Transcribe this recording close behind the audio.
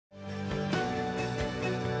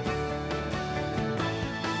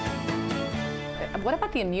what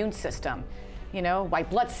about the immune system? You know, white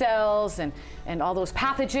blood cells and all those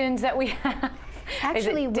pathogens that we have.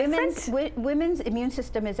 Actually, women's immune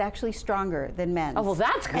system is actually stronger than men's. Oh, well,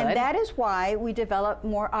 that's good. And that is why we develop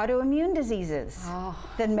more autoimmune diseases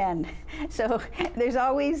than men. So there's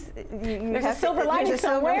always there's a silver lining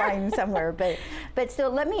somewhere. But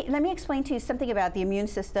still, let me explain to you something about the immune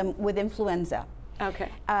system with influenza. Okay.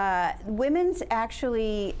 Women's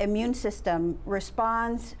actually immune system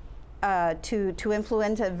responds to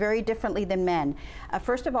influenza very differently than men.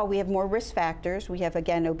 First of all, we have more risk factors. We have,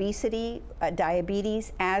 again, obesity,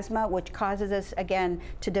 diabetes, asthma, which causes us, again,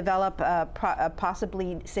 to develop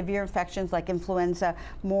possibly severe infections like influenza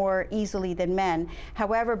more easily than men.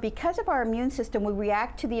 However, because of our immune system, we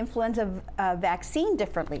react to the influenza vaccine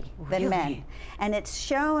differently than men. And it's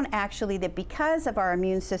shown, actually, that because of our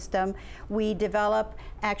immune system, we develop,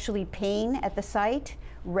 actually, pain at the site,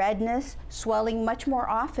 redness, swelling much more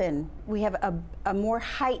often. We have a more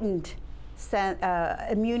heightened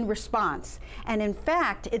immune response. And in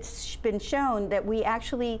fact, it's been shown that we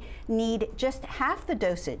actually need just half the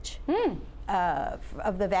dosage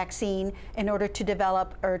of the vaccine in order to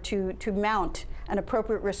develop or to mount an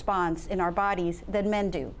appropriate response in our bodies than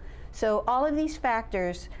men do. So all of these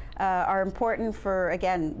factors are important for,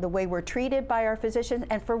 again, the way we're treated by our physicians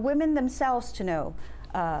and for women themselves to know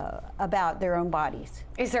about their own bodies.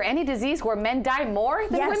 Is there any disease where men die more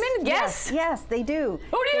than women? Yes. Yes, they do.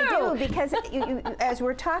 They do, because as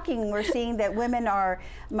we're talking, we're seeing that women are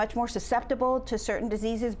much more susceptible to certain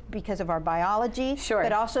diseases because of our biology,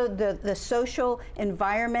 but also the social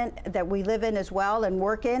environment that we live in as well and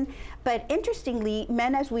work in. But interestingly,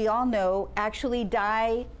 men, as we all know, actually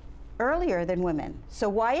die earlier than women. So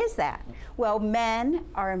why is that? Well, men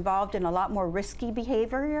are involved in a lot more risky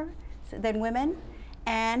behavior than women,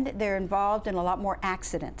 and they're involved in a lot more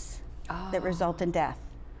accidents that result in death.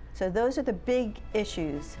 So those are the big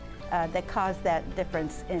issues that cause that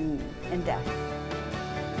difference in death.